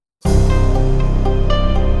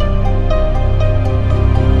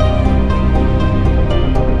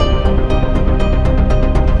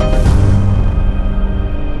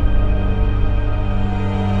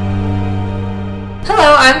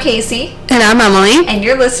Casey. And I'm Emily. And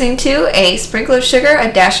you're listening to A Sprinkle of Sugar,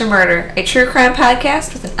 A Dash of Murder, a true crime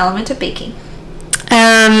podcast with an element of baking.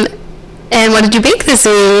 And what did you bake this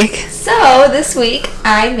week? So, this week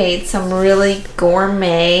I made some really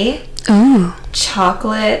gourmet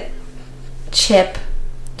chocolate chip.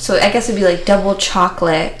 So, I guess it'd be like double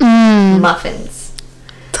chocolate muffins.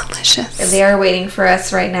 Delicious. They are waiting for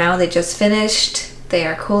us right now. They just finished. They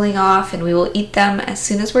are cooling off, and we will eat them as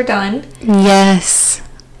soon as we're done. Yes.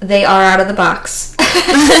 They are out of the box.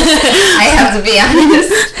 I have to be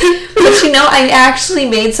honest. But you know, I actually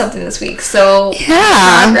made something this week, so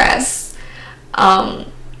progress.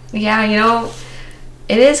 Yeah, you know,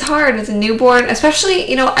 it is hard with a newborn, especially,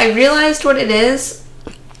 you know, I realized what it is.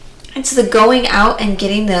 It's the going out and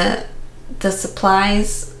getting the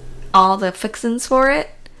supplies, all the fixins for it.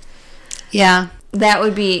 Yeah.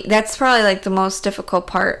 That's probably like the most difficult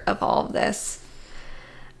part of all of this.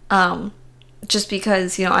 Just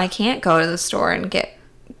because, you know, I can't go to the store and get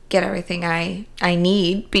everything I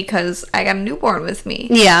need because I got a newborn with me.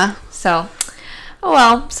 Yeah. So, oh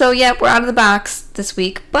well. So yeah, we're out of the box this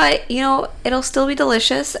week, but you know, it'll still be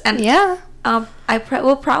delicious, and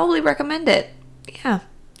will probably recommend it. Yeah.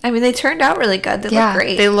 I mean, they turned out really good. They look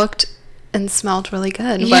great. They looked and smelled really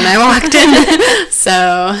good when I walked in.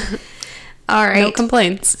 So, all right. No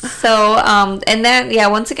complaints. So, and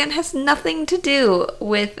that, once again, has nothing to do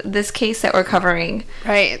with this case that we're covering.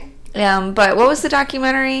 Right. But what was the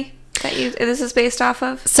documentary that this is based off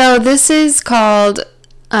of? So, this is called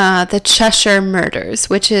The Cheshire Murders,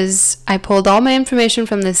 which is, I pulled all my information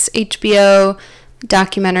from this HBO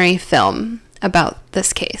documentary film about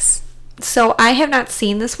this case. So, I have not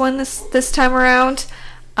seen this one this time around.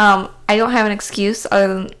 I don't have an excuse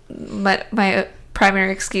other than my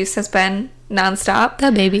primary excuse has been nonstop.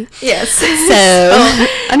 The baby. Yes.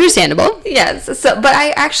 So, understandable. Yes. So, but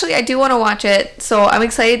I do want to watch it. So I'm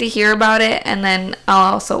excited to hear about it, and then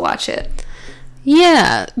I'll also watch it.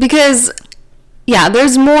 Yeah, because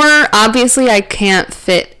there's more. Obviously, I can't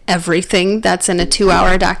fit everything that's in a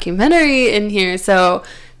 2-hour documentary in here. So,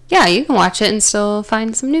 you can watch it and still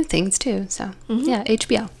find some new things too. So,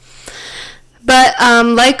 HBO. But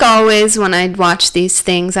like always, when I watch these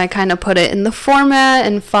things, I kind of put it in the format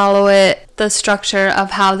and follow the structure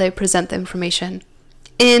of how they present the information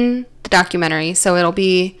in the documentary. So it'll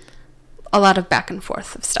be a lot of back and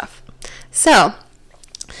forth of stuff. So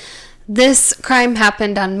this crime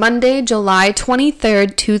happened on Monday, July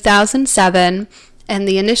 23rd, 2007, and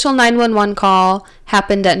the initial 911 call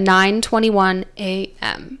happened at 9:21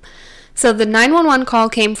 a.m. So the 911 call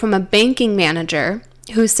came from a banking manager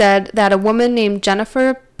who said that a woman named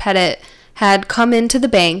Jennifer Petit had come into the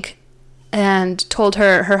bank and told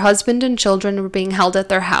her husband and children were being held at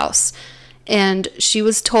their house. And she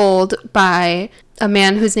was told by a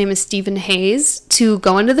man whose name is Stephen Hayes to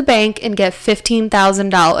go into the bank and get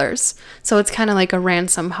 $15,000. So it's kind of like a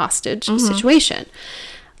ransom hostage situation.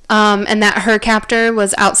 And that her captor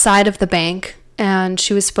was outside of the bank, and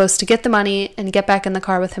she was supposed to get the money and get back in the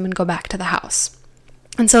car with him and go back to the house.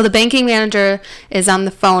 And so the banking manager is on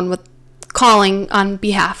the phone calling on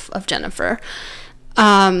behalf of Jennifer.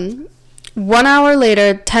 1 hour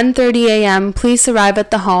later, 10:30 a.m., police arrive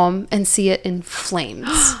at the home and see it in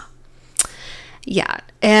flames.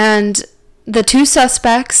 And the two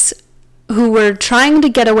suspects who were trying to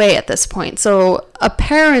get away at this point. So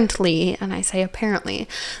apparently, and I say apparently,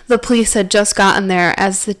 the police had just gotten there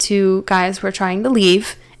as the two guys were trying to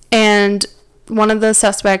leave, and one of the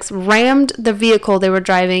suspects rammed the vehicle they were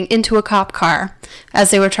driving into a cop car as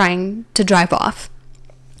they were trying to drive off.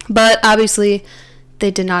 But obviously,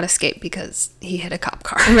 they did not escape because he hit a cop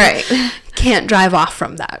car. Right. Can't drive off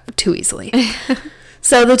from that too easily.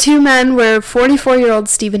 So the two men were 44-year-old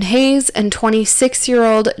Stephen Hayes and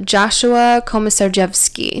 26-year-old Joshua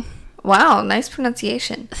Komisarjevsky. Wow, nice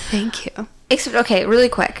pronunciation. Thank you. Except, okay, really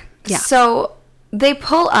quick. Yeah. So they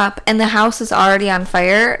pull up and the house is already on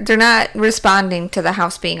fire. They're not responding to the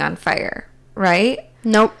house being on fire, right?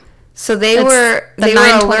 Nope. So they were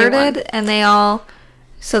alerted, and they all.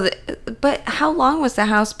 But how long was the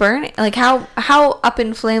house burning? Like how up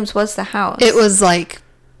in flames was the house? It was like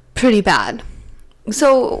pretty bad.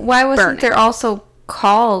 So why wasn't there also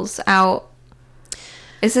calls out?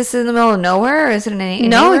 Is this in the middle of nowhere, or is it in a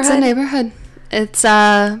neighborhood? No, it's a neighborhood. It's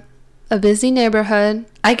a busy neighborhood.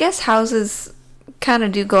 I guess houses kind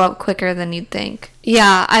of do go up quicker than you'd think.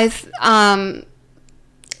 Yeah,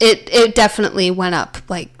 it definitely went up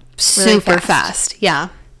like really super fast. Yeah.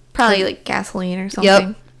 Probably like gasoline or something.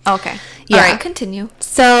 Yep. Okay. Yeah. All right, continue.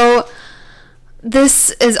 So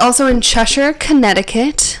this is also in Cheshire,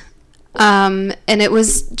 Connecticut. And it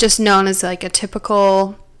was just known as like a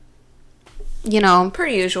typical per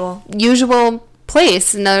usual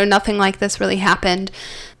place. No, nothing like this really happened.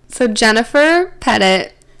 So Jennifer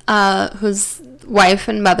Pettit, who's wife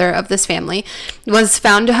and mother of this family, was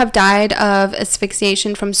found to have died of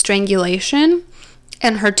asphyxiation from strangulation,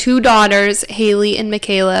 and her 2 daughters, Haley and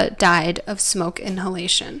Michaela, died of smoke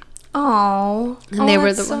inhalation. Oh, and they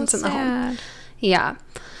were the ones in the home. Yeah.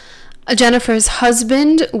 Jennifer's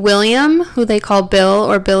husband, William, who they call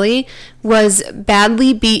Bill or Billy, was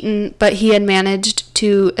badly beaten, but he had managed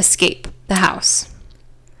to escape the house.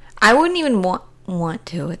 I wouldn't even want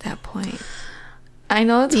to at that point. I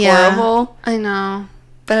know it's horrible. I know.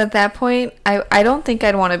 But at that point, I don't think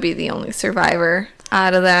I'd want to be the only survivor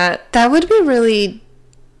out of that. That would be really...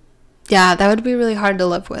 Yeah, that would be really hard to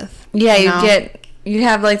live with. Yeah, you'd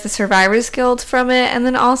have, like, the survivor's guilt from it. And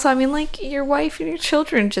then also, I mean, like, your wife and your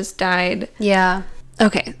children just died. Yeah.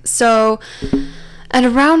 Okay, so at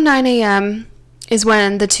around 9 a.m. is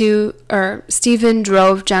when Stephen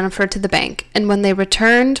drove Jennifer to the bank. And when they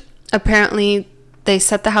returned, apparently they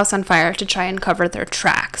set the house on fire to try and cover their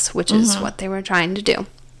tracks, which is what they were trying to do.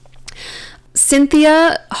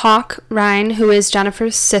 Cynthia Hawk Ryan, who is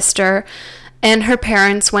Jennifer's sister, and her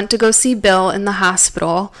parents went to go see Bill in the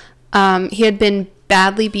hospital. He had been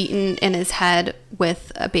badly beaten in his head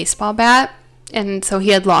with a baseball bat, and so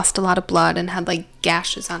he had lost a lot of blood and had, like,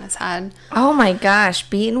 gashes on his head. Oh my gosh,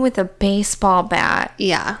 beaten with a baseball bat.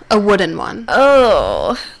 Yeah, a wooden one.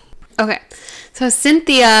 Oh. Okay, so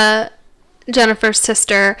Cynthia, Jennifer's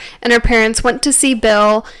sister, and her parents went to see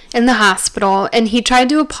Bill in the hospital, and he tried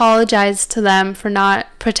to apologize to them for not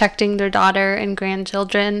protecting their daughter and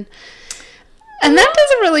grandchildren. And that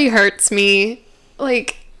just really hurts me.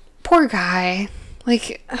 Like, poor guy.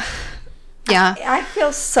 Like, yeah. I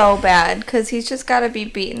feel so bad because he's just got to be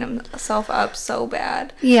beating himself up so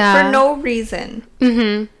bad. Yeah. For no reason.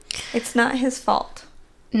 Mm-hmm. It's not his fault.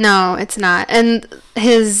 No, it's not. And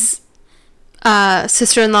his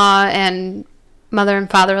sister-in-law and mother and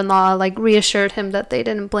father-in-law, like, reassured him that they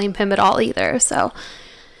didn't blame him at all either. So,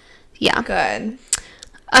 yeah. Good.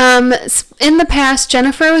 In the past,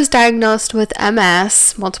 Jennifer was diagnosed with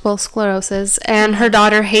MS, multiple sclerosis, and her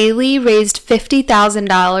daughter Haley raised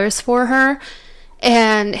 $50,000 for her.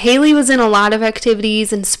 And Haley was in a lot of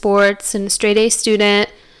activities and sports and straight A student.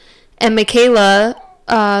 And Michaela,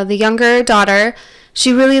 the younger daughter,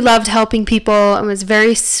 she really loved helping people and was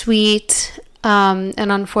very sweet. And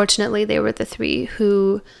unfortunately, they were the 3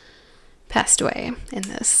 who passed away in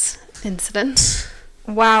this incident.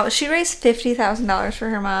 Wow, she raised $50,000 for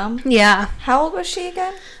her mom? Yeah. How old was she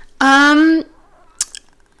again?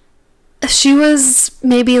 She was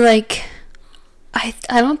maybe, like, I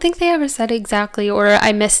don't think they ever said exactly, or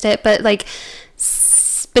I missed it, but, like,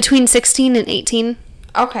 between 16 and 18.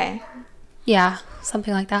 Okay. Yeah,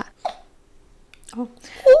 something like that. Oh.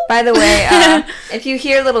 By the way, if you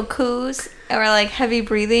hear little coos or, like, heavy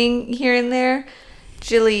breathing here and there,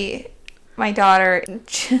 Jilly, my daughter,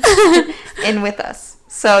 in with us.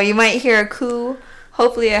 So you might hear a coo,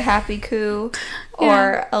 hopefully a happy coo,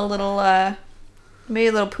 or a little, maybe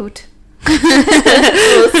a little poot.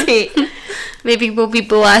 We'll see. Maybe we'll be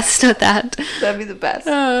blessed with that. That'd be the best.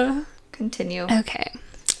 Continue. Okay.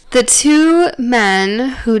 The 2 men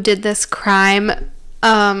who did this crime,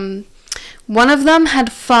 one of them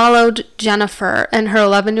had followed Jennifer and her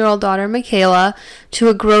 11-year-old daughter, Michaela, to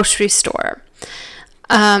a grocery store.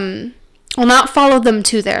 Well, not followed them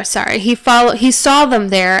to there, sorry. He saw them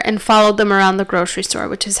there and followed them around the grocery store,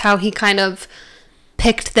 which is how he kind of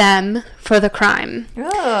picked them for the crime.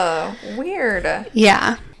 Oh, weird.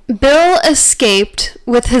 Yeah. Bill escaped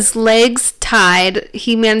with his legs tied.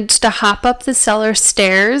 He managed to hop up the cellar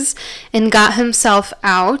stairs and got himself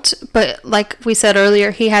out. But like we said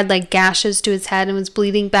earlier, he had, like, gashes to his head and was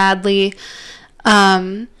bleeding badly.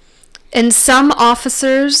 And some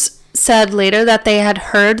officers said later that they had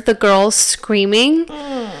heard the girls screaming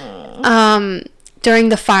during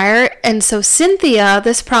the fire. And so Cynthia,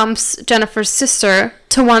 this prompts Jennifer's sister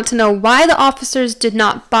to want to know why the officers did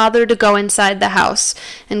not bother to go inside the house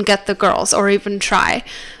and get the girls, or even try,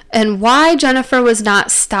 and why Jennifer was not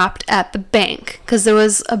stopped at the bank, because there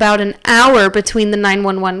was about an hour between the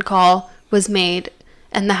 911 call was made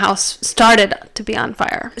and the house started to be on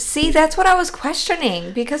fire. See, that's what I was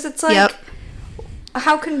questioning, because it's like, yep.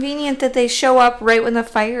 How convenient that they show up right when the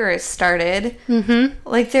fire is started. Mm-hmm.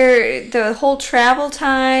 Like, the whole travel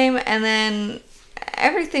time and then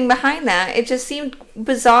everything behind that. It just seemed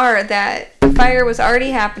bizarre that the fire was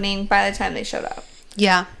already happening by the time they showed up.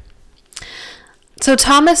 Yeah. So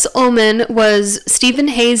Thomas Ullman was Stephen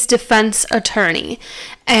Hayes' defense attorney.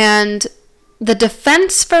 And the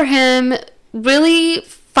defense for him really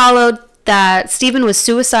followed that Stephen was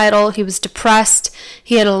suicidal, he was depressed,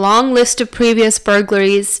 he had a long list of previous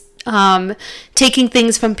burglaries, taking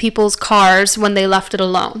things from people's cars when they left it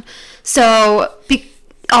alone. So,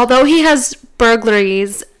 although he has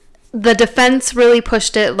burglaries, the defense really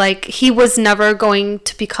pushed it like he was never going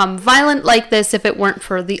to become violent like this if it weren't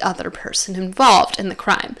for the other person involved in the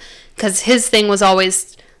crime. Because his thing was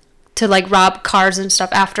always to like rob cars and stuff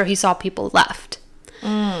after he saw people left.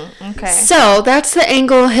 Okay. So that's the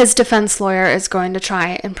angle his defense lawyer is going to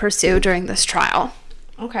try and pursue during this trial.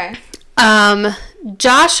 Okay.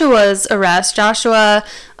 Joshua's arrest, Joshua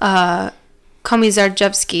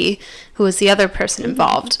Komizarjevsky, who was the other person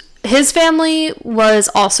involved, his family was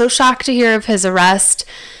also shocked to hear of his arrest.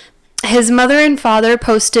 His mother and father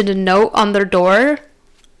posted a note on their door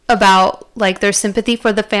about like their sympathy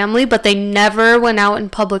for the family, but they never went out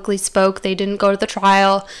and publicly spoke. They didn't go to the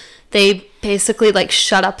trial. They basically like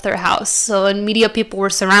shut up their house. So and media people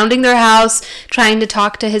were surrounding their house, trying to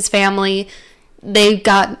talk to his family. They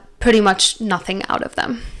got pretty much nothing out of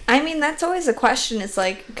them. I mean, that's always a question. It's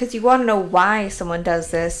like, because you want to know why someone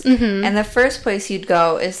does this. Mm-hmm. And the first place you'd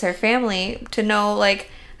go is their family to know,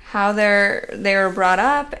 like, how they were brought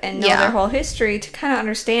up and know their whole history to kind of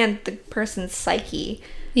understand the person's psyche.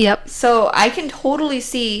 Yep. So I can totally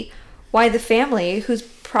see why the family, who's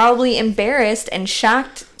probably embarrassed and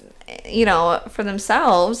shocked, you know, for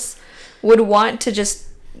themselves, would want to just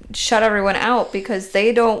shut everyone out because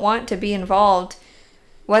they don't want to be involved,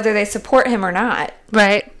 whether they support him or not.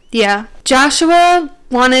 Right. Yeah. Joshua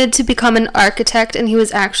wanted to become an architect, and he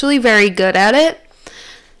was actually very good at it.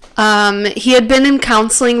 He had been in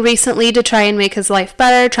counseling recently to try and make his life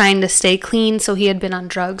better, trying to stay clean, so he had been on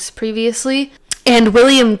drugs previously. And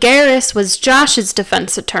William Garris was Josh's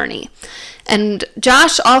defense attorney. And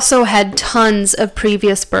Josh also had tons of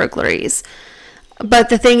previous burglaries. But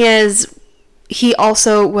the thing is, he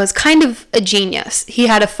also was kind of a genius. He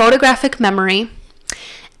had a photographic memory.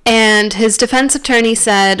 And his defense attorney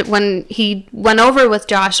said when he went over with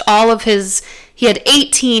Josh, he had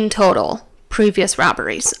 18 total previous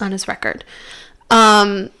robberies on his record.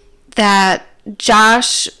 That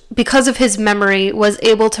Josh, because of his memory, was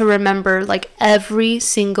able to remember like every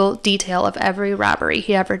single detail of every robbery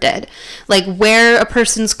he ever did. Like where a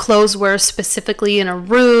person's clothes were specifically in a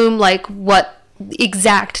room, like what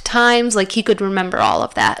exact times, like he could remember all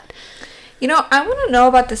of that. You know, I want to know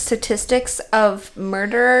about the statistics of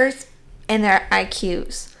murderers and their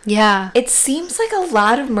IQs. Yeah. It seems like a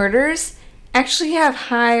lot of murderers actually have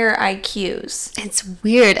higher IQs. It's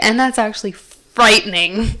weird, and that's actually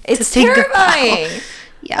frightening. It's terrifying.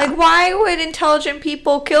 Yeah. Like, why would intelligent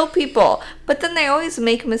people kill people? But then they always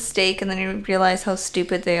make a mistake, and then you realize how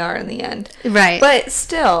stupid they are in the end. Right. But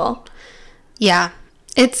still. Yeah.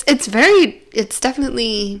 It's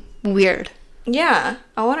definitely weird. Yeah,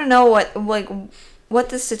 I want to know what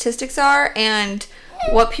the statistics are and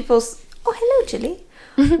what people's... Oh, hello, Julie.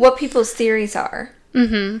 What people's theories are.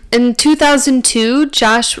 Mm-hmm. In 2002,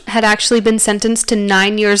 Josh had actually been sentenced to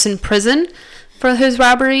 9 years in prison for his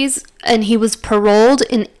robberies, and he was paroled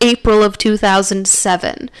in April of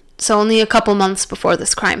 2007. So only a couple months before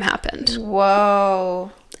this crime happened.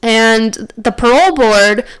 Whoa. And the parole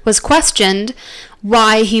board was questioned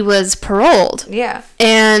why he was paroled. Yeah.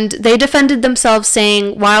 And they defended themselves,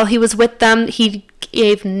 saying while he was with them, he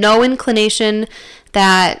gave no inclination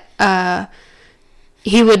that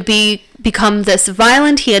he would become this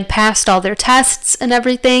violent. He had passed all their tests and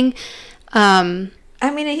everything. I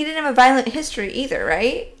mean, he didn't have a violent history either,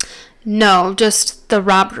 right? No, just the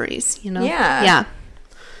robberies, you know? Yeah. Yeah.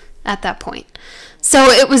 At that point.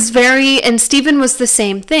 So it was and Stephen was the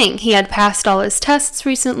same thing. He had passed all his tests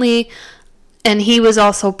recently, and he was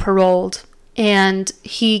also paroled, and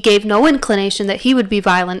he gave no inclination that he would be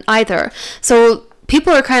violent either. So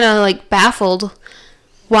people are kind of like baffled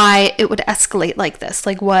why it would escalate like this,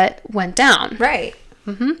 like what went down. Right.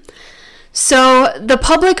 Mm-hmm. So the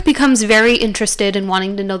public becomes very interested in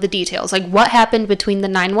wanting to know the details, like what happened between the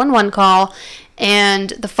 911 call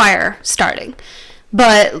and the fire starting.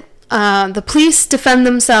 But the police defend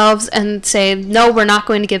themselves and say, no, we're not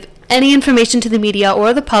going to give any information to the media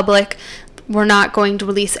or the public. We're not going to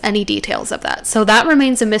release any details of that. So that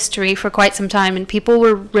remains a mystery for quite some time, and people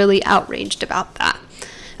were really outraged about that,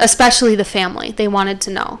 especially the family. They wanted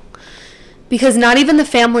to know. Because not even the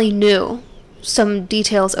family knew some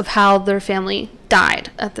details of how their family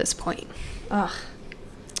died at this point. Ugh.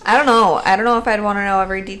 I don't know. I don't know if I'd want to know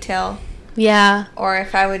every detail. Yeah. Or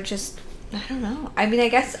if I would just... I don't know. I mean,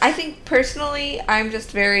 I think personally, I'm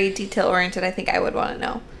just very detail-oriented. I think I would want to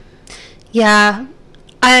know. Yeah.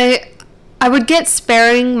 I would get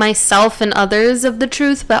sparing myself and others of the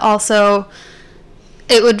truth, but also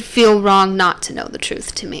it would feel wrong not to know the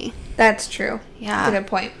truth to me. That's true. Yeah. That's a good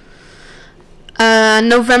point.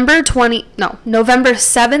 November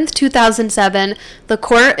 7th, 2007, the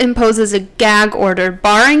court imposes a gag order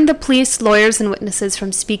barring the police, lawyers, and witnesses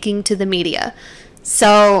from speaking to the media.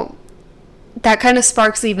 So that kind of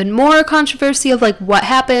sparks even more controversy of, like, what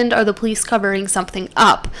happened? Are the police covering something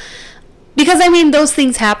up? Because, I mean, those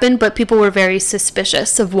things happened, but people were very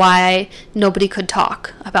suspicious of why nobody could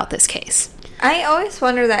talk about this case. I always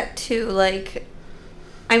wonder that, too. Like,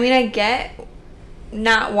 I mean, I get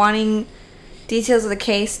not wanting details of the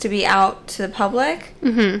case to be out to the public.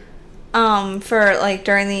 Mm-hmm. For, like,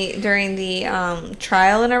 during the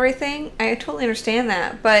trial and everything. I totally understand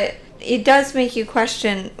that. But it does make you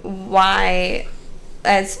question why,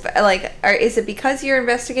 is it because you're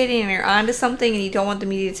investigating and you're onto something and you don't want the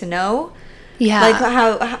media to know? Yeah. Like,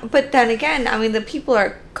 how but then again, I mean,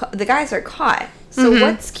 the guys are caught. So mm-hmm.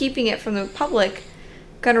 what's keeping it from the public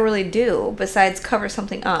gonna really do besides cover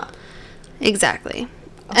something up? Exactly.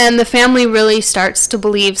 Okay. And the family really starts to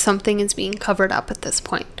believe something is being covered up at this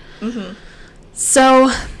point. Mm-hmm.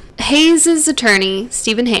 So Hayes' attorney,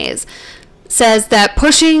 Stephen Hayes, says that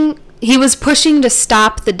he was pushing to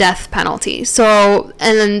stop the death penalty. So,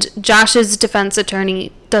 and Josh's defense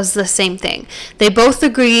attorney does the same thing. They both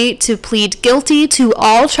agree to plead guilty to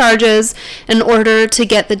all charges in order to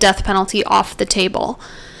get the death penalty off the table.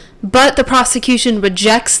 But the prosecution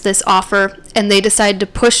rejects this offer, and they decide to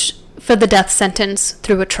push for the death sentence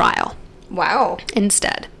through a trial. Wow.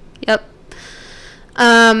 Instead. Yep.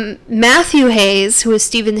 Matthew Hayes, who is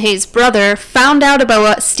Stephen Hayes' brother, found out about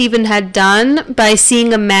what Stephen had done by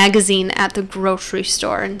seeing a magazine at the grocery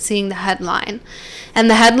store and seeing the headline. And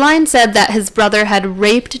the headline said that his brother had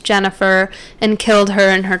raped Jennifer and killed her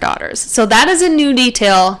and her daughters. So that is a new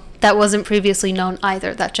detail that wasn't previously known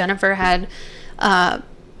either, that Jennifer had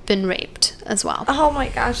been raped as well. Oh my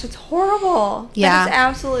gosh, it's horrible. Yeah. That is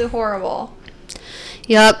absolutely horrible.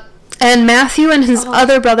 Yep. And Matthew and his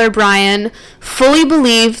other brother, Brian, fully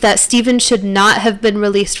believe that Stephen should not have been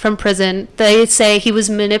released from prison. They say he was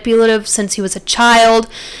manipulative since he was a child.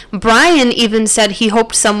 Brian even said he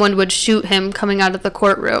hoped someone would shoot him coming out of the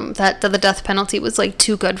courtroom, that the death penalty was, like,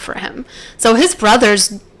 too good for him. So his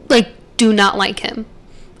brothers, like, do not like him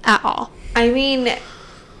at all. I mean,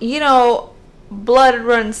 you know, blood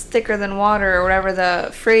runs thicker than water, or whatever the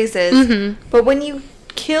phrase is. Mm-hmm. But when you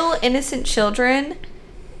kill innocent children,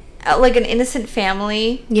 like an innocent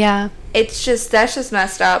family, yeah, that's just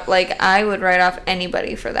messed up. Like, I would write off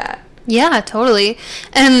anybody for that. Yeah, totally.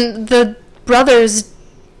 And the brothers,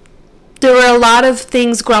 there were a lot of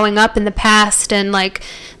things growing up in the past, and, like,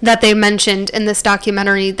 that they mentioned in this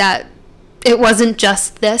documentary, that it wasn't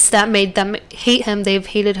just this that made them hate him. They've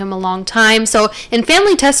hated him a long time. So, and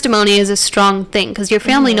family testimony is a strong thing, because your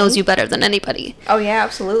family knows you better than anybody. Oh yeah,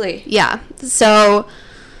 absolutely. Yeah. So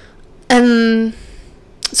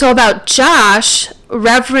about Josh,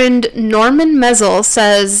 Reverend Norman Mezzle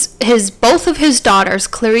says both of his daughters,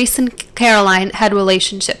 Clarice and Caroline, had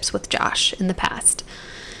relationships with Josh in the past.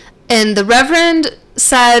 And the Reverend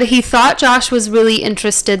said he thought Josh was really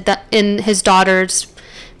interested in his daughters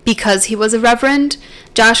because he was a Reverend.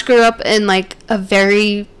 Josh grew up in, like, a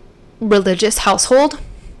very religious household.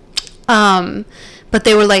 But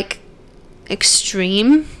they were, like,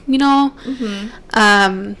 extreme, you know? Mm-hmm.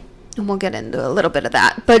 And we'll get into a little bit of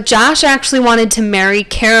that. But Josh actually wanted to marry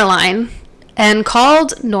Caroline and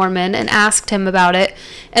called Norman and asked him about it.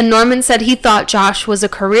 And Norman said he thought Josh was a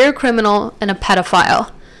career criminal and a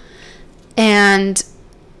pedophile. And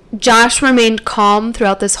Josh remained calm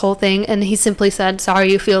throughout this whole thing, and he simply said,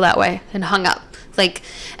 "Sorry you feel that way," and hung up. Like,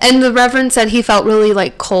 and the Reverend said he felt really,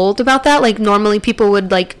 like, cold about that. Like, normally people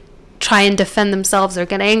would, like, try and defend themselves or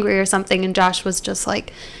get angry or something, and Josh was just,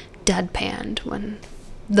 like, deadpanned when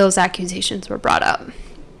those accusations were brought up.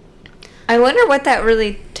 I wonder what that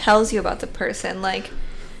really tells you about the person. Like,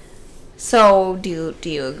 so do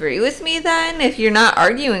you agree with me then if you're not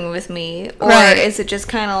arguing with me? Or right. Is it just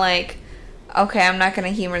kind of like, okay, I'm not going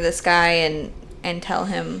to humor this guy and tell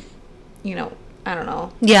him, you know, I don't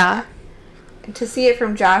know. Yeah. To see it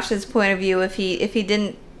from Josh's point of view, if he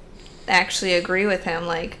didn't actually agree with him,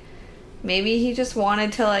 like, maybe he just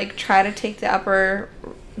wanted to, like, try to take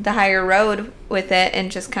the higher road with it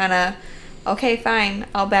and just kind of, okay, fine,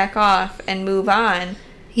 I'll back off and move on.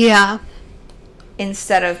 Yeah.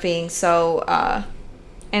 Instead of being so,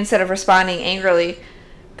 instead of responding angrily.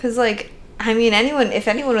 Because, like, I mean, if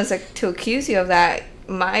anyone was, like, to accuse you of that,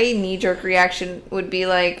 my knee-jerk reaction would be,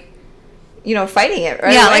 like, you know, fighting it,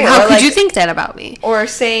 right? Yeah, like, how could you think that about me? Or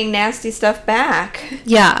saying nasty stuff back.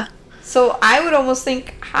 Yeah. So I would almost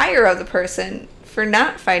think higher of the person for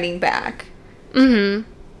not fighting back. Mm-hmm.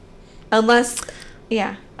 Unless,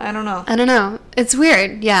 I don't know. It's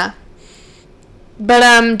weird, yeah.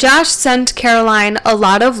 But Josh sent Caroline a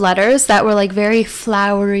lot of letters that were, like, very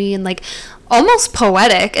flowery and, like, almost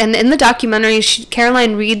poetic. And in the documentary,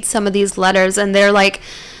 Caroline reads some of these letters, and they're, like,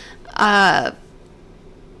 I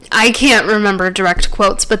can't remember direct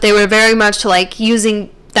quotes, but they were very much, like,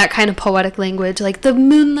 using that kind of poetic language, like, the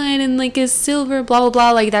moonlight and, like, is silver, blah, blah,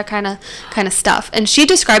 blah, like, that kind of stuff. And she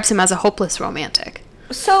describes him as a hopeless romantic.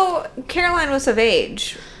 So, Caroline was of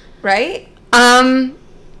age, right?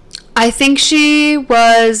 I think she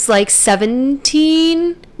was like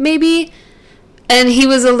 17, maybe, and he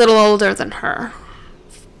was a little older than her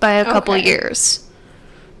by a couple years.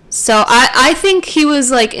 So I think he was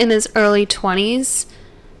like in his early 20s.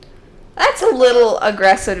 That's a little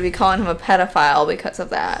aggressive to be calling him a pedophile because of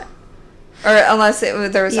that. Or unless there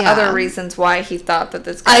was other reasons why he thought that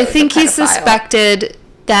this guy was a pedophile. I think he suspected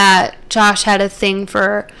that Josh had a thing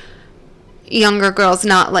for younger girls,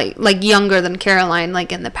 not like younger than Caroline,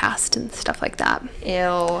 like in the past and stuff like that.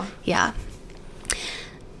 Ew. Yeah.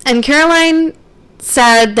 And Caroline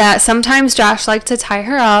said that sometimes Josh liked to tie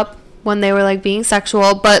her up when they were like being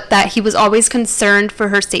sexual, but that he was always concerned for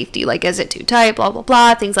her safety, like, is it too tight, blah blah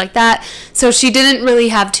blah, things like that. So she didn't really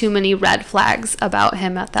have too many red flags about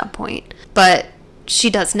him at that point, but she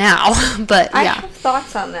does now. But I have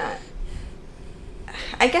thoughts on that.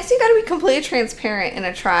 I guess you gotta be completely transparent in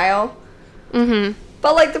a trial. Mm-hmm.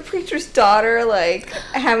 But, like, the preacher's daughter, like,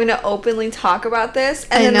 having to openly talk about this,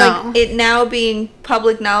 and then, like, it now being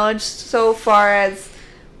public knowledge so far as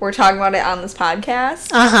we're talking about it on this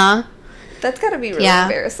podcast. Uh-huh. That's gotta be really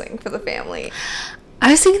embarrassing for the family.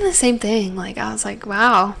 I was thinking the same thing. Like, I was like,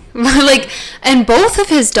 wow. Like, and both of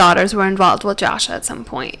his daughters were involved with Josh at some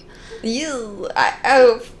point. Ew.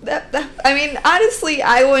 I mean, honestly,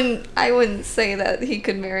 I wouldn't say that he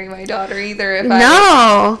could marry my daughter either if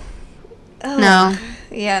No. No.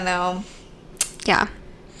 Yeah, no. Yeah.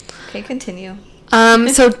 Okay, continue.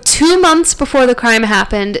 So 2 months before the crime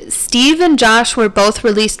happened, Steve and Josh were both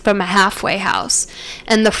released from a halfway house.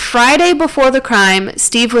 And the Friday before the crime,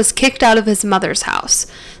 Steve was kicked out of his mother's house.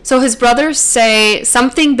 So his brothers say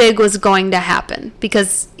something big was going to happen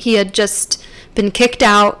because he had just been kicked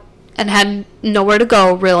out and had nowhere to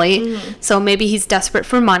go, really. Mm-hmm. So maybe he's desperate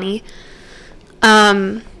for money.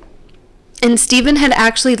 And Stephen had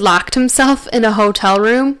actually locked himself in a hotel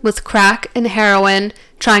room with crack and heroin,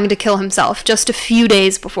 trying to kill himself just a few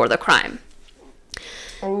days before the crime.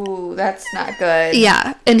 Ooh, that's not good.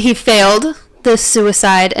 Yeah, and he failed this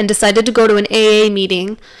suicide and decided to go to an AA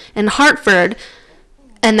meeting in Hartford,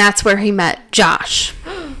 and that's where he met Josh.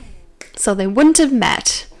 So they wouldn't have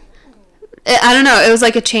met. I don't know, it was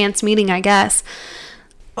like a chance meeting, I guess.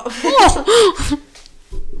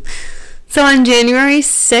 So on January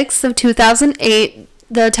 6th of 2008,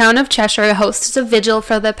 the town of Cheshire hosted a vigil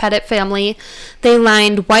for the Petit family. They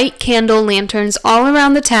lined white candle lanterns all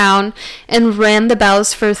around the town and rang the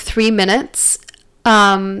bells for 3 minutes,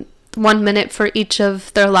 1 minute for each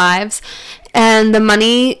of their lives. And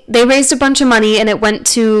they raised a bunch of money, and it went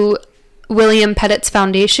to William Petit's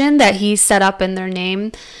foundation that he set up in their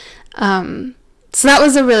name. So that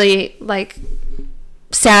was a really, like,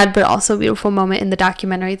 sad but also beautiful moment in the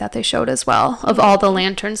documentary that they showed as well, of all the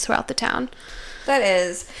lanterns throughout the town.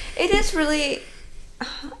 It is really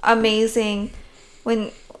amazing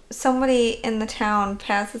when somebody in the town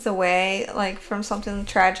passes away, like, from something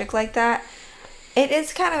tragic like that. It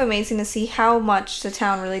is kind of amazing to see how much the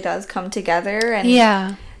town really does come together,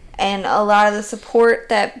 and and a lot of the support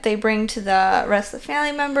that they bring to the rest of the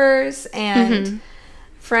family members and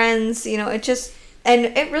friends, you know, and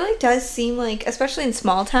it really does seem like, especially in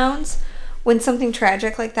small towns, when something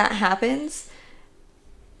tragic like that happens,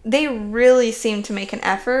 they really seem to make an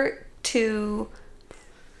effort to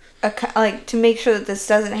make sure that this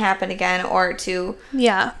doesn't happen again, or to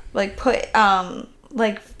like put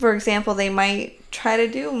like, for example, they might try to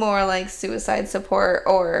do more like suicide support,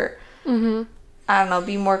 or I don't know,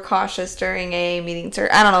 be more cautious during AA meetings, or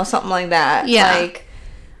I don't know, something like that.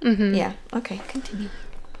 Okay, continue.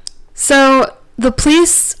 So the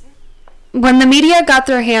police, when the media got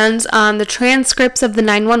their hands on the transcripts of the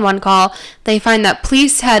 911 call, they find that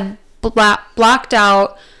police had blocked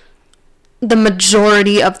out the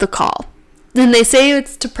majority of the call. Then they say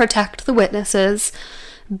it's to protect the witnesses,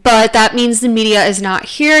 but that means the media is not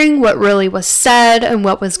hearing what really was said and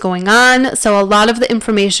what was going on, so a lot of the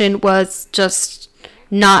information was just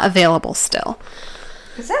not available still.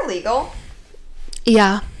 Is that legal?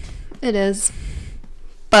 Yeah, it is.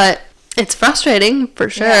 But it's frustrating, for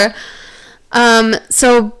sure. Yeah.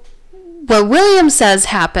 So what William says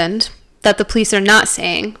happened, that the police are not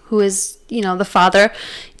saying, who is the father,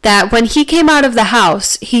 that when he came out of the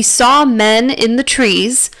house, he saw men in the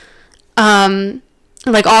trees,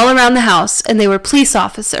 like all around the house, and they were police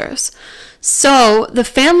officers. So the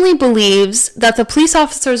family believes that the police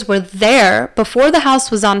officers were there before the house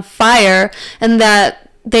was on fire, and that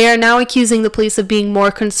they are now accusing the police of being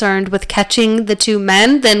more concerned with catching the two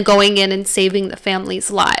men than going in and saving the family's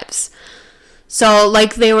lives. So,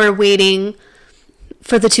 like, they were waiting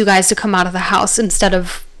for the two guys to come out of the house instead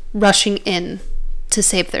of rushing in to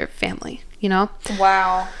save their family,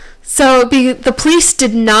 Wow. So the police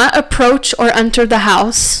did not approach or enter the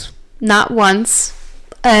house, not once,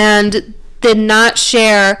 and did not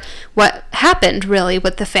share what happened, really,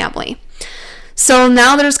 with the family. So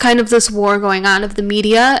now there's kind of this war going on of the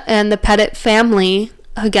media and the Petit family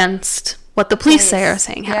against what the police say are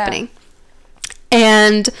saying happening.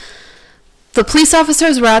 And the police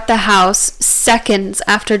officers were at the house seconds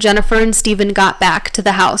after Jennifer and Stephen got back to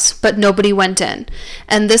the house, but nobody went in.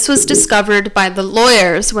 And this was discovered by the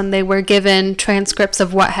lawyers when they were given transcripts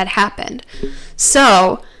of what had happened.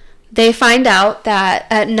 So they find out that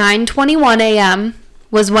at 9:21 a.m.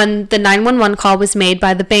 was when the 911 call was made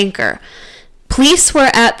by the banker. Police were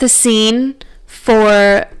at the scene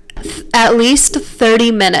for at least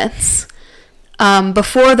 30 minutes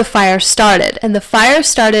before the fire started. And the fire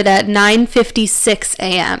started at 9:56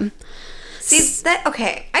 a.m. See,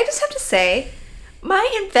 okay, I just have to say, my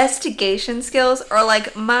investigation skills, or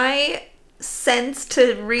like my sense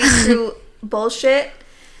to read through bullshit,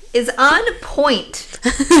 is on point.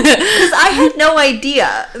 Because I had no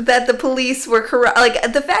idea that the police were corrupt.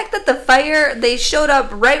 Like, the fact that they showed up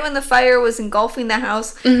right when the fire was engulfing the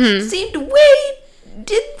house didn't seem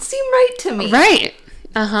right to me. Right.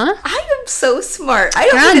 Uh-huh. I am so smart. I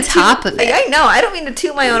don't You're on top of it. I know. I don't mean to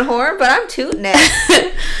toot my own horn, but I'm tooting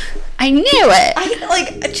it. I knew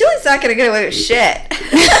it. Chili's not gonna get away with shit.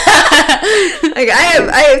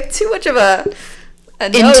 I have too much of a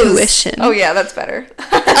intuition. Oh yeah, that's better.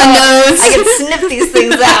 A nose. I can sniff these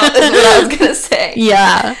things out, is what I was gonna say.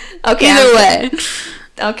 Yeah. Okay. Either way.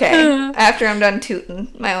 Okay. After I'm done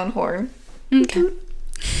tooting my own horn. Okay.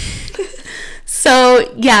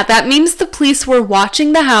 So, yeah, that means the police were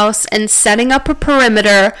watching the house and setting up a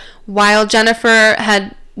perimeter while Jennifer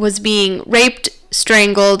was being raped,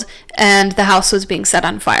 strangled, and the house was being set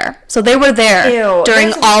on fire. So they were there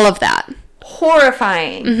during all of that.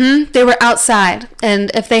 Horrifying. Mm-hmm. They were outside, and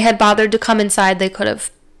if they had bothered to come inside, they could have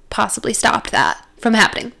possibly stopped that from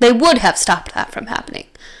happening. They would have stopped that from happening.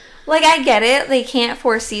 Like, I get it. They can't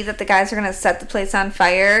foresee that the guys are going to set the place on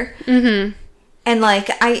fire. Mm-hmm. And, like,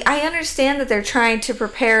 I understand that they're trying to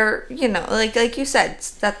prepare, like you said,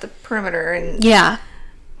 set the perimeter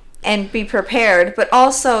and be prepared. But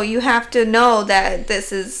also, you have to know that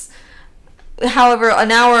this is, however,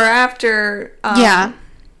 an hour after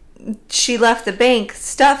she left the bank,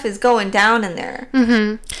 stuff is going down in there.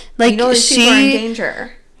 Mm-hmm. Like, these people are in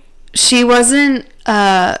danger. She wasn't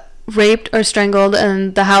raped or strangled,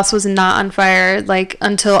 and the house was not on fire, like,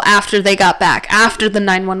 until after they got back, after the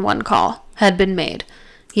 911 call had been made.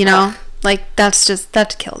 Like,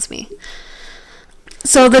 that kills me.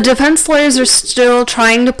 So the defense lawyers are still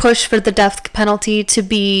trying to push for the death penalty to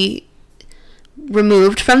be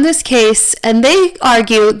removed from this case, and they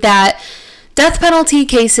argue that death penalty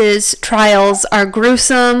trials are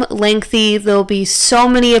gruesome, lengthy. There'll be so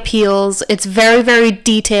many appeals. It's very, very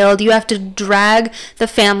detailed. You have to drag the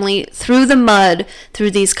family through the mud through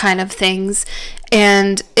these kind of things,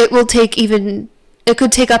 and it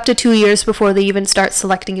could take up to 2 years before they even start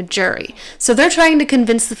selecting a jury. So they're trying to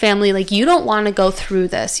convince the family, like, you don't want to go through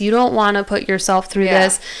this. You don't want to put yourself through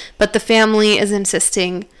this. But the family is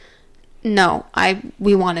insisting, no,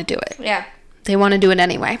 we want to do it. Yeah. They want to do it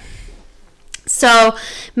anyway. So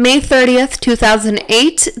May 30th,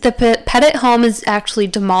 2008, the Petit home is actually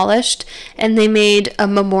demolished, and they made a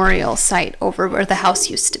memorial site over where the house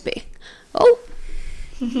used to be. Oh.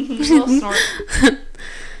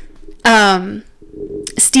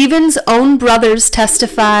 Stephen's own brothers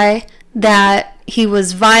testify that he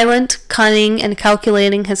was violent, cunning, and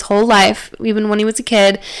calculating his whole life, even when he was a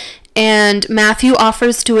kid. And Matthew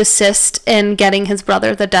offers to assist in getting his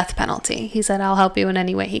brother the death penalty. He said, I'll help you in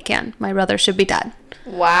any way he can. My brother should be dead.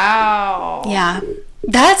 Wow. Yeah.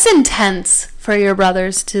 That's intense for your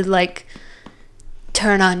brothers to, like,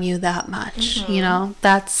 turn on you that much. Mm-hmm.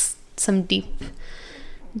 That's some deep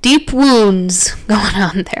wounds going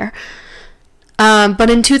on there. But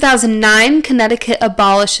in 2009, Connecticut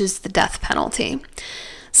abolishes the death penalty.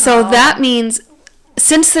 So that means,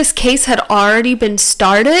 since this case had already been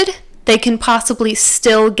started, they can possibly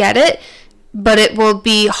still get it, but it will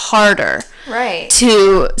be harder. Right.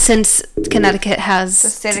 Since Connecticut has... The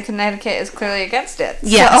state of Connecticut is clearly against it.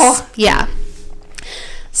 Yes. So. Yeah.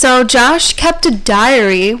 So Josh kept a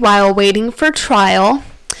diary while waiting for trial,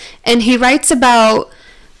 and he writes about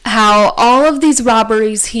how all of these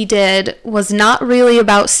robberies he did was not really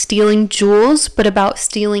about stealing jewels, but about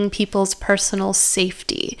stealing people's personal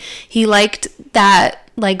safety. He liked that,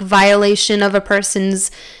 like, violation of a person's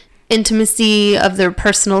intimacy, of their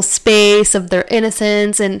personal space, of their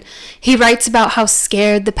innocence, and he writes about how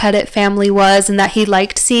scared the Petit family was and that he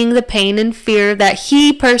liked seeing the pain and fear that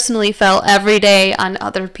he personally felt every day on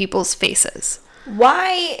other people's faces.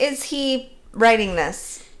 Why is he writing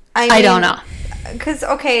this? I don't know. Because,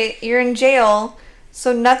 okay, you're in jail,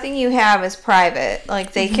 so nothing you have is private.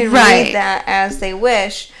 Like, they can read that as they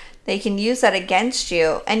wish. They can use that against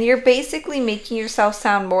you. And you're basically making yourself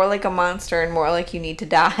sound more like a monster and more like you need to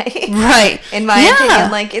die. Right. In my opinion.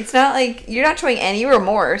 Like, it's not like... You're not showing any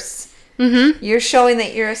remorse. Mm-hmm. You're showing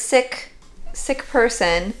that you're a sick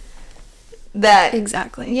person that...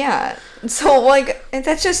 Exactly. Yeah. So, like,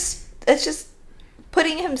 that's just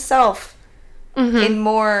putting himself in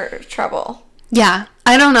more trouble. Yeah,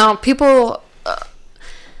 I don't know. People,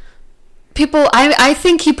 I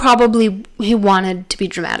think he wanted to be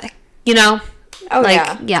dramatic, you know? Oh,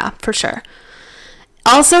 like, yeah, for sure.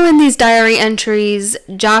 Also in these diary entries,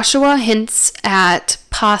 Joshua hints at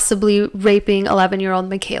possibly raping 11-year-old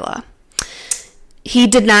Michaela. He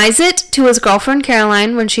denies it to his girlfriend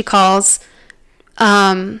Caroline when she calls,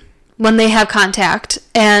 when they have contact,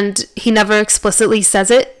 and he never explicitly says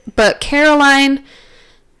it, but Caroline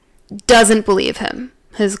doesn't believe him,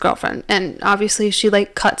 his girlfriend, and obviously she,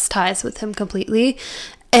 like, cuts ties with him completely,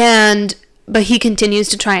 but he continues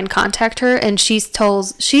to try and contact her, and she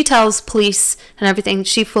tells police and everything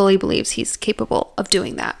she fully believes he's capable of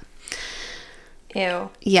doing that. Ew.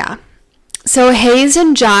 Yeah. So Hayes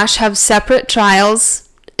and Josh have separate trials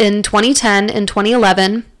in 2010 and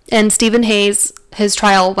 2011, and Stephen Hayes, his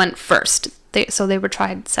trial went first, so they were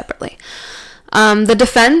tried separately. The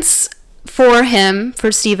defense for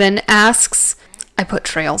Stephen asks,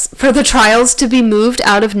 for the trials to be moved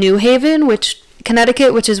out of New Haven,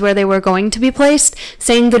 Connecticut, which is where they were going to be placed,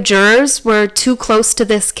 saying the jurors were too close to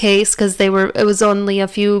this case because it was only a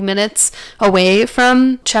few minutes away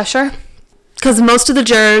from Cheshire. Because most of the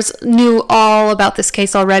jurors knew all about this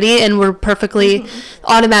case already and were perfectly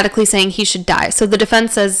automatically saying he should die. So the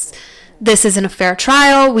defense says, this isn't a fair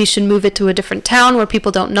trial, we should move it to a different town where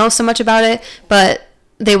people don't know so much about it, but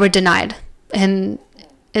they were denied, and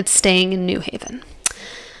it's staying in New Haven.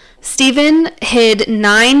 Stephen hid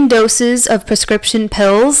 9 doses of prescription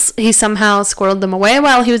pills. He somehow squirreled them away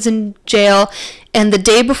while he was in jail, and the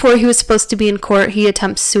day before he was supposed to be in court, he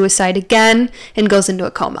attempts suicide again and goes into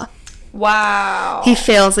a coma. Wow. He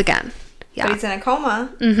fails again. Yeah. But he's in a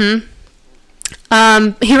coma. Mm-hmm.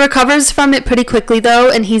 He recovers from it pretty quickly,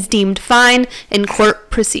 though, and he's deemed fine, and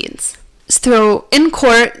court proceeds. So in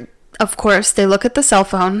court, of course, they look at the cell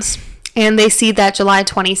phones, and they see that July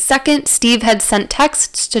 22nd, Steve had sent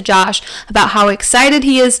texts to Josh about how excited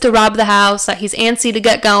he is to rob the house, that he's antsy to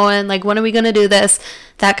get going, like, when are we going to do this,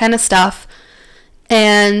 that kind of stuff.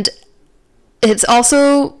 And it's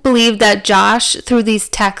also believed that Josh, through these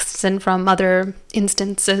texts and from other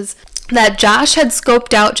instances, that Josh had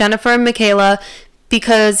scoped out Jennifer and Michaela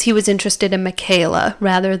because he was interested in Michaela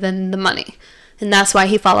rather than the money. And that's why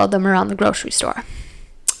he followed them around the grocery store.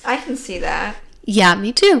 I can see that. Yeah,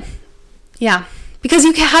 me too. Yeah. Because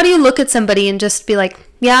how do you look at somebody and just be like,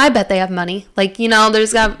 yeah, I bet they have money. Like, you know,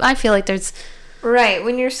 I feel like there's... Right.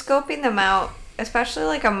 When you're scoping them out, especially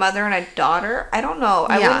like a mother and a daughter, I don't know.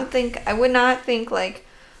 Yeah. I would not think like,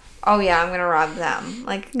 oh yeah, I'm going to rob them.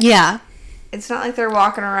 Like... Yeah. It's not like they're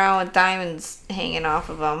walking around with diamonds hanging off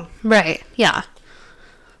of them. Right, yeah.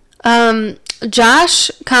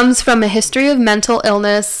 Josh comes from a history of mental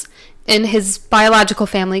illness in his biological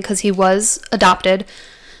family because he was adopted,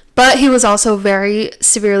 but he was also very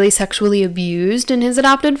severely sexually abused in his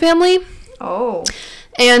adopted family. Oh.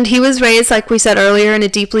 And he was raised, like we said earlier, in a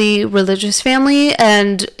deeply religious family,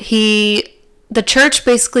 and the church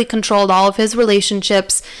basically controlled all of his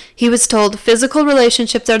relationships. He was told physical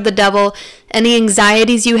relationships are the devil. Any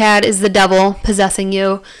anxieties you had is the devil possessing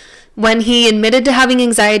you. When he admitted to having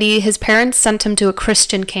anxiety, his parents sent him to a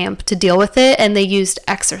Christian camp to deal with it, and they used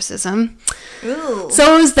exorcism. Ooh.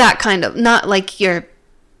 So it was that kind of, not like your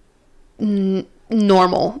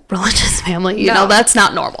normal religious family. You know, that's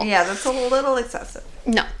not normal. Yeah, that's a little excessive.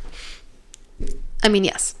 No. I mean,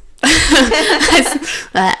 yes.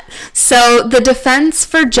 So the defense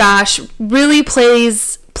for Josh really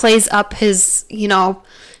plays up his,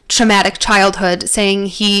 traumatic childhood, saying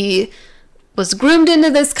he was groomed into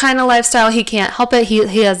this kind of lifestyle. He can't help it.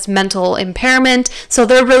 He has mental impairment. So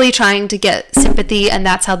they're really trying to get sympathy, and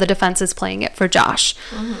that's how the defense is playing it for Josh.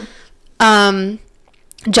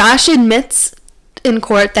 Josh admits in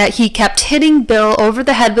court that he kept hitting Bill over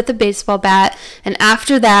the head with a baseball bat, and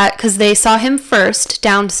after that, because they saw him first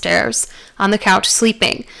downstairs on the couch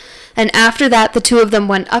sleeping, and after that the two of them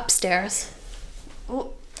went upstairs,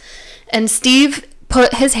 and Steve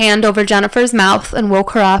put his hand over Jennifer's mouth and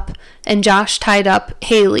woke her up, and Josh tied up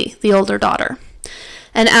Haley, the older daughter.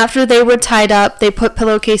 And after they were tied up, they put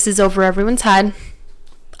pillowcases over everyone's head.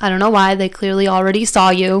 I don't know why. They clearly already saw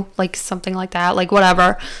you, like something like that, like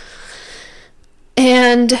whatever.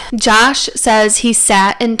 And Josh says he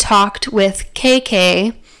sat and talked with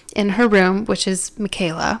KK in her room, which is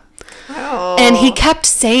Michaela. Oh. And he kept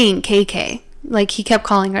saying KK. Like, he kept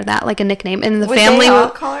calling her that, like a nickname. And the family... Would they all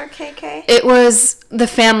call her KK? It was the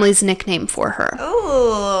family's nickname for her.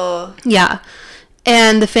 Oh. Yeah.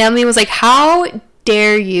 And the family was like, how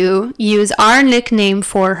dare you use our nickname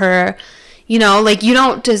for her? You know, like, you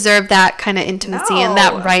don't deserve that kind of intimacy and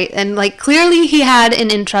that right. And, like, clearly he had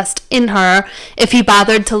an interest in her if he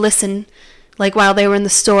bothered to listen, like, while they were in the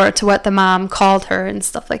store to what the mom called her and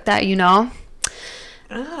stuff like that, you know?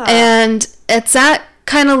 And it's at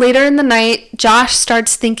kind of later in the night, Josh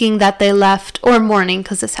starts thinking that they left, or morning,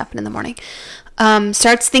 because this happened in the morning,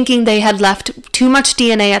 starts thinking they had left too much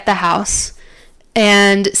DNA at the house.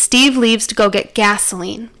 And Steve leaves to go get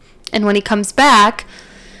gasoline. And when he comes back,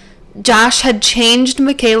 Josh had changed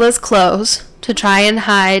Michaela's clothes to try and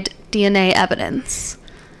hide DNA evidence.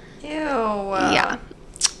 Ew. Yeah.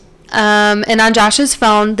 And on Josh's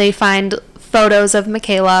phone, they find photos of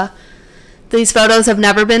Michaela. These photos have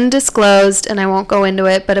never been disclosed, and I won't go into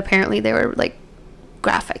it, but apparently they were, like,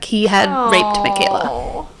 graphic. He had raped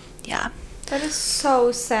Michaela. Yeah. That is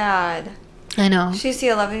so sad. I know. She's the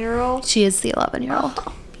 11-year-old? She is the 11-year-old.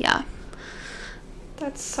 Oh. Yeah.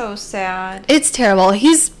 That's so sad. It's terrible.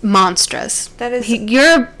 He's monstrous. That is...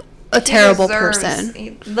 You're a terrible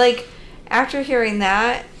person. Like, after hearing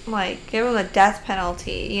that, like, give him a death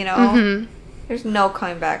penalty, you know? Mm-hmm. There's no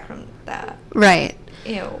coming back from that. Right.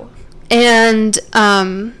 Ew. And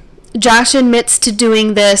Josh admits to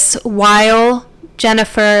doing this while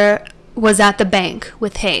Jennifer was at the bank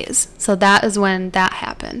with Hayes. So that is when that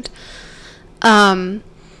happened. And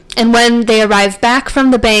when they arrive back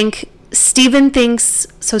from the bank, Stephen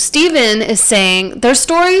is saying their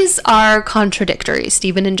stories are contradictory,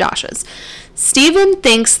 Stephen and Josh's. Stephen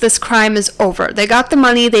thinks this crime is over. They got the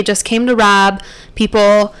money, they just came to rob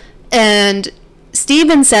people, and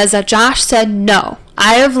Stephen says that Josh said, no,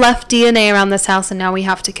 I have left DNA around this house and now we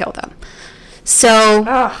have to kill them.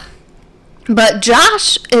 So, but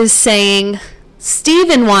Josh is saying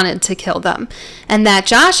Stephen wanted to kill them and that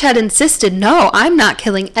Josh had insisted, no, I'm not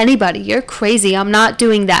killing anybody. You're crazy. I'm not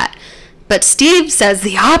doing that. But Steve says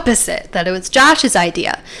the opposite, that it was Josh's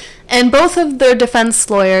idea. And both of their defense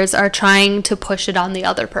lawyers are trying to push it on the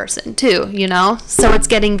other person too, you know? So it's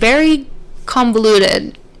getting very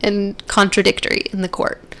convoluted and contradictory in the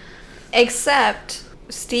court. Except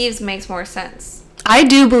Steve's makes more sense. I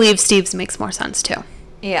do believe Steve's makes more sense too.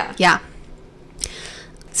 Yeah. Yeah.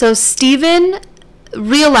 So Stephen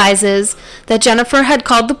realizes that Jennifer had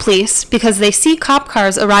called the police because they see cop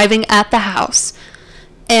cars arriving at the house.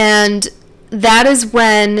 And that is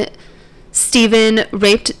when Stephen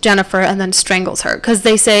raped Jennifer and then strangles her, because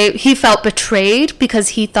they say he felt betrayed because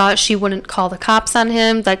he thought she wouldn't call the cops on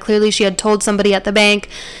him, that clearly she had told somebody at the bank,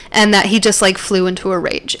 and that he just like flew into a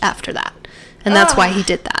rage after that. And that's why he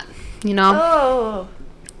did that, you know? Oh.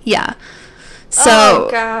 Yeah. So,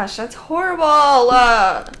 oh gosh, that's horrible.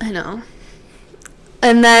 I know.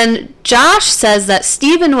 And then Josh says that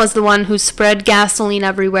Stephen was the one who spread gasoline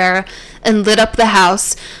everywhere and lit up the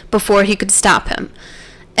house before he could stop him.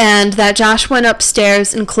 And that Josh went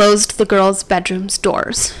upstairs and closed the girls' bedroom's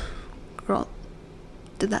doors. Girl,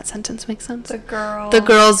 did that sentence make sense? The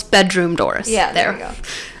girls' bedroom doors. Yeah, there we go.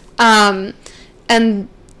 And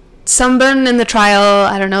someone in the trial,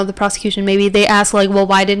 I don't know, the prosecution maybe, they asked, like, well,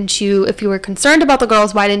 why didn't you, if you were concerned about the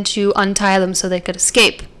girls, why didn't you untie them so they could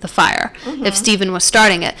escape the fire if Stephen was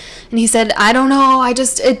starting it? And he said, I don't know,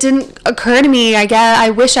 it didn't occur to me, I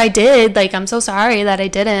wish I did, like, I'm so sorry that I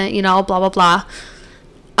didn't, you know, blah, blah, blah.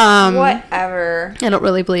 Whatever. I don't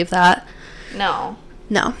really believe that. No.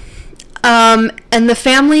 And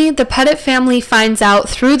the Petit family finds out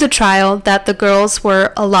through the trial that the girls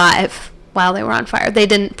were alive while they were on fire. They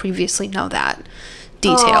didn't previously know that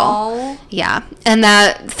detail. Aww. Yeah. And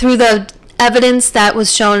that through the evidence that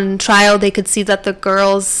was shown in trial, they could see that the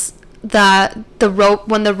girls, when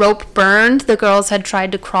the rope burned, the girls had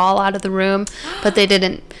tried to crawl out of the room, but they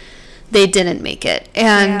didn't they didn't make it.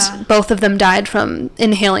 And both of them died from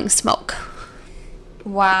inhaling smoke.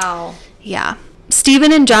 Wow. Yeah.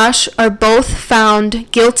 Stephen and Josh are both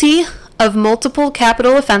found guilty of multiple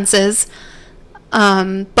capital offenses,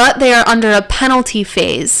 but they are under a penalty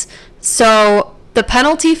phase. So the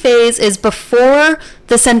penalty phase is before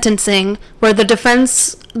the sentencing, where their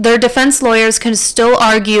defense lawyers can still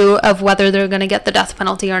argue of whether they're going to get the death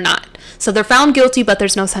penalty or not. So they're found guilty, but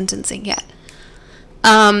there's no sentencing yet.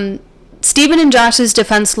 Stephen and Josh's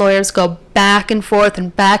defense lawyers go back and forth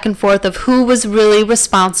of who was really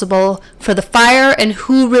responsible for the fire and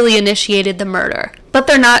who really initiated the murder. But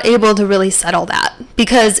they're not able to really settle that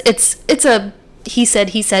because it's a he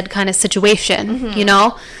said kind of situation, you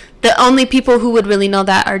know? The only people who would really know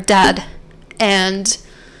that are dead. And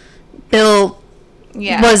Bill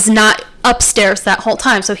was not upstairs that whole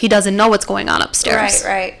time, so he doesn't know what's going on upstairs.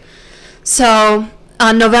 Right. So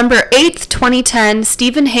on November 8th, 2010,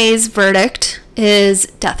 Stephen Hayes' verdict is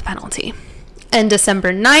death penalty. And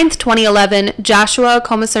December 9th, 2011, Joshua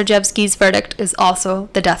Komisarjevsky's verdict is also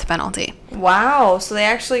the death penalty. Wow, so they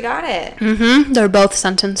actually got it. They're both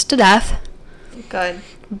sentenced to death. Good.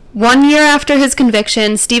 1 year after his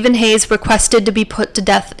conviction, Stephen Hayes requested to be put to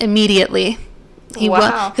death immediately. He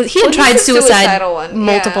had tried suicide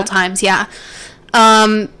multiple times,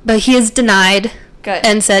 but he is denied. Good.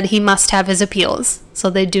 And said he must have his appeals. So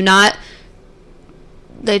they don't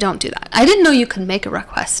do that. I didn't know you could make a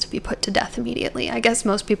request to be put to death immediately. I guess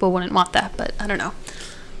most people wouldn't want that, but I don't know.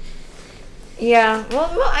 Yeah,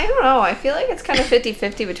 well I don't know. I feel like it's kind of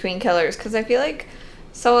 50-50 between killers, because I feel like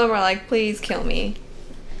some of them are like, please kill me.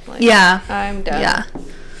 Like, I'm done.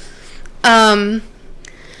 Yeah.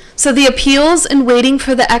 So the appeals and waiting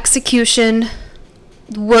for the execution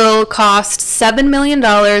will cost $7 million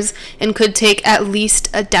and could take at least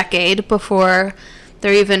a decade before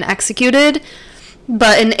they're even executed.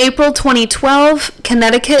 But in April 2012,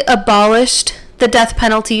 Connecticut abolished the death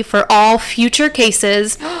penalty for all future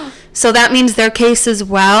cases. So that means their case as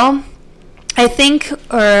well. I think,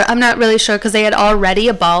 or I'm not really sure, because they had already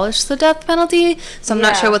abolished the death penalty, so I'm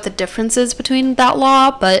not sure what the difference is between that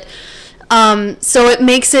law, but so it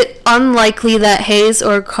makes it unlikely that Hayes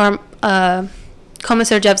or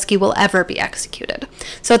Komisarjevsky will ever be executed.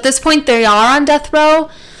 So at this point, they are on death row,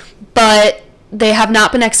 but they have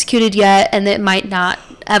not been executed yet, and it might not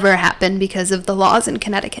ever happen because of the laws in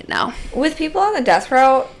Connecticut now. With people on the death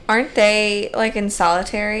row, aren't they, like, in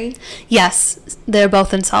solitary? Yes, they're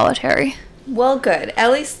both in solitary. Well, good.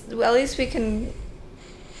 At least we can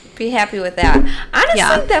be happy with that.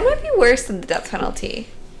 Honestly, that might be worse than the death penalty.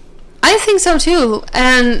 I think so, too.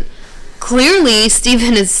 And clearly,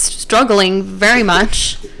 Stephen is struggling very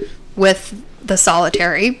much with the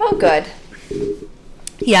solitary. Oh, good.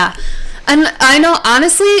 Yeah. And I know,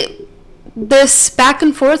 honestly, this back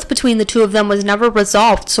and forth between the two of them was never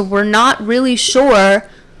resolved, so we're not really sure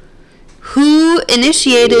whose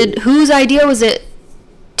idea was it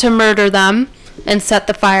to murder them and set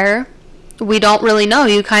the fire. We don't really know.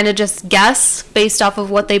 You kind of just guess based off of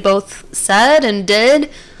what they both said and did.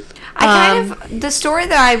 The story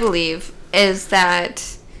that I believe is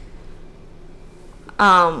that,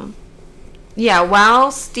 while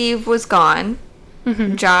Steve was gone,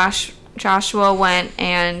 Joshua went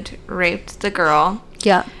and raped the girl.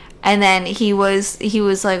 Yeah. And then he was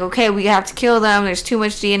like, okay, we have to kill them. There's too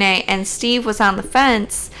much DNA. And Steve was on the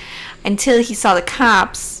fence until he saw the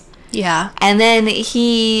cops. Yeah. And then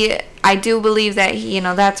I do believe that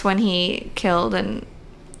that's when he killed and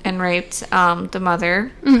raped the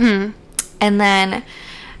mother. Mm-hmm. And then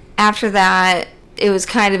after that, it was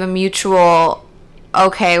kind of a mutual,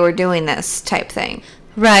 okay, we're doing this type thing.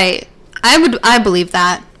 Right. I believe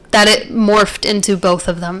that it morphed into both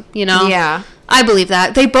of them, Yeah. I believe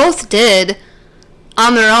that. They both did,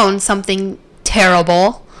 on their own, something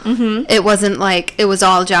terrible. Mm-hmm. It wasn't like it was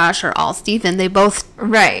all Josh or all Stephen. They both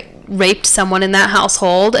raped someone in that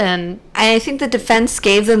household. And I think the defense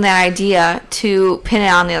gave them that idea to pin it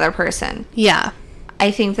on the other person. Yeah.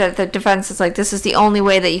 I think that the defense is like, this is the only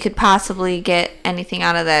way that you could possibly get anything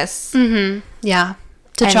out of this. Mm-hmm. Yeah.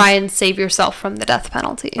 To try and save yourself from the death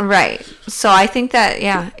penalty. Right. So I think that,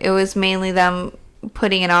 it was mainly them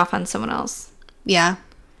putting it off on someone else. Yeah.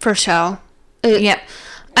 For sure. Yep.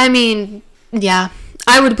 I mean, yeah.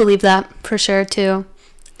 I would believe that for sure, too.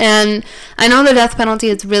 And I know the death penalty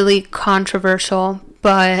is really controversial,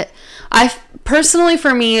 but personally,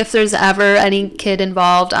 for me, if there's ever any kid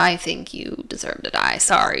involved, I think you deserve to die.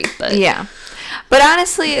 Sorry, but yeah. But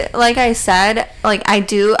honestly, like I said, like I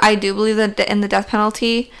do believe that in the death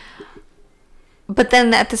penalty. but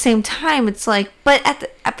then at the same time, it's like, but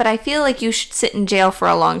I feel like you should sit in jail for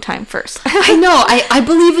a long time first. I know. I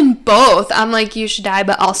believe in both. I'm like, you should die,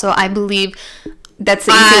 but also I believe that's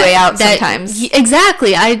the easy way out sometimes.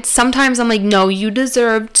 Exactly. Sometimes I'm like, no, you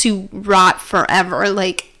deserve to rot forever.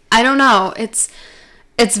 Like, I don't know. It's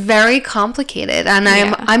very complicated, and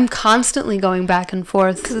I'm constantly going back and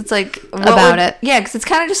forth because it's like about it. Yeah, because it's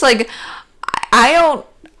kind of just like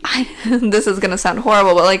this is gonna sound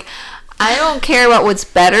horrible, but like, I don't care about what's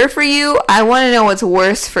better for you. I want to know what's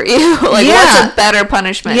worse for you. Like, what's a better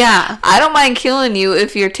punishment? Yeah. I don't mind killing you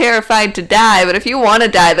if you're terrified to die, but if you want to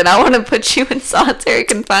die, then I want to put you in solitary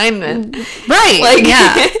confinement. Right. Like,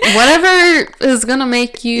 yeah. Whatever is going to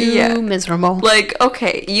make you miserable. Like,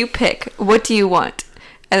 okay, you pick. What do you want?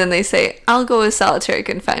 And then they say, I'll go with solitary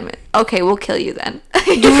confinement. Okay, we'll kill you then.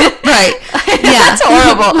 Right. Yeah. That's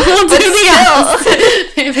horrible. We'll do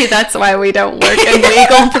the Maybe that's why we don't work in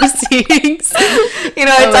legal proceedings. You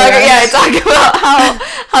know, I talk about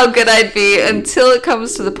how good I'd be until it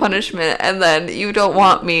comes to the punishment, and then you don't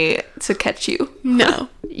want me to catch you. No.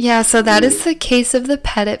 Yeah, so that is the case of the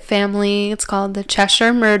Petit family. It's called the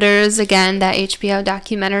Cheshire Murders. Again, that HBO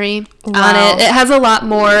documentary on it. It has a lot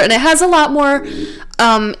more, and it has a lot more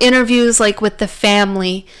interviews like with the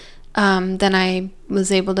family than I was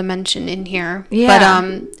able to mention in here. Yeah.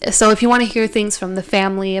 But so if you want to hear things from the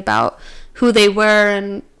family about who they were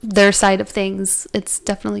and their side of things, it's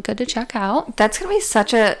definitely good to check out. That's gonna be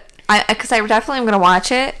such a because I definitely am going to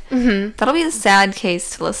watch it. Mm-hmm. That'll be a sad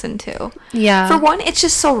case to listen to. Yeah. For one, it's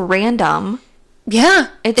just so random. Yeah.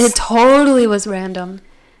 It totally was random.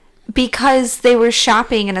 Because they were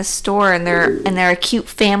shopping in a store and they're a cute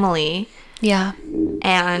family. Yeah.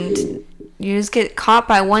 And you just get caught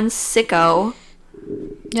by one sicko.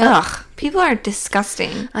 Yeah. Ugh. People are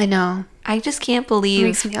disgusting. I know. I just can't believe. It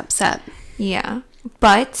makes me upset. Yeah.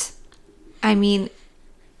 But, I mean,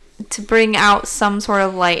 to bring out some sort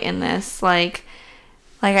of light in this, like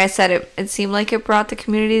I said, it seemed like it brought the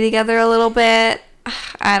community together a little bit.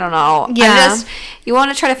 I don't know. Yeah. You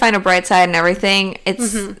want to try to find a bright side in everything.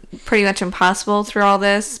 It's pretty much impossible through all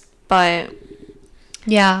this, but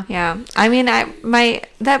yeah. I mean,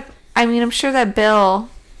 I'm sure that Bill,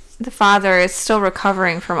 the father, is still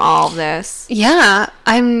recovering from all of this. Yeah.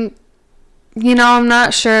 I'm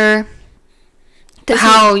not sure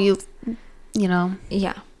how you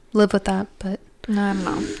live with that, but no, I don't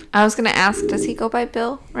know. I was gonna ask, does he go by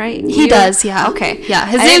Bill? Right? He does. Yeah. Okay. Yeah.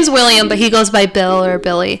 His name's William, but he goes by Bill or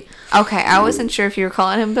Billy. Okay. I wasn't sure if you were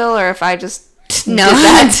calling him Bill or if I just no,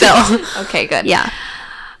 that's Bill. Okay. Good. Yeah.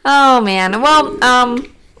 Oh man. Well.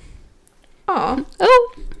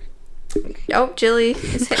 Jilly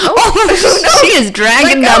is she is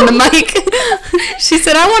dragging down the mic. She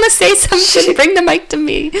said, I want to say something. Bring the mic to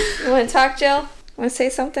me. You want to talk, Jill? Want to say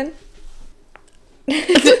something?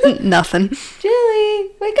 Nothing.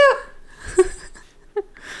 Jilly, wake up.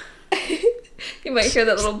 You might hear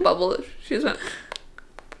that little bubble. She just went,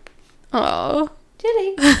 oh.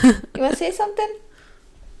 Jilly, you want to say something?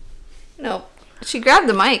 No. She grabbed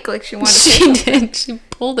the mic like she wanted to say something. She did. She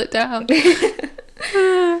pulled it down.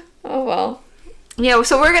 Oh, well. Yeah,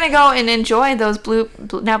 so we're going to go and enjoy those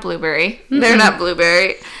not blueberry. Mm-hmm. They're not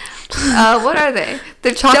blueberry. What are they?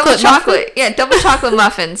 They're double chocolate. Yeah, double chocolate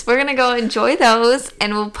muffins. We're going to go enjoy those,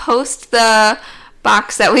 and we'll post the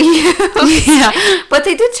box that we used. Yeah. But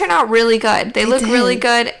they did turn out really good. They look really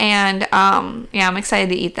good, and I'm excited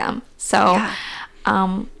to eat them. So,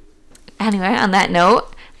 anyway, on that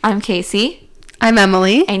note, I'm Casey. I'm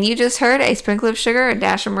Emily. And you just heard a sprinkle of sugar, a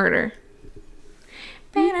dash of murder.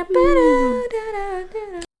 Ba-da-ba-da.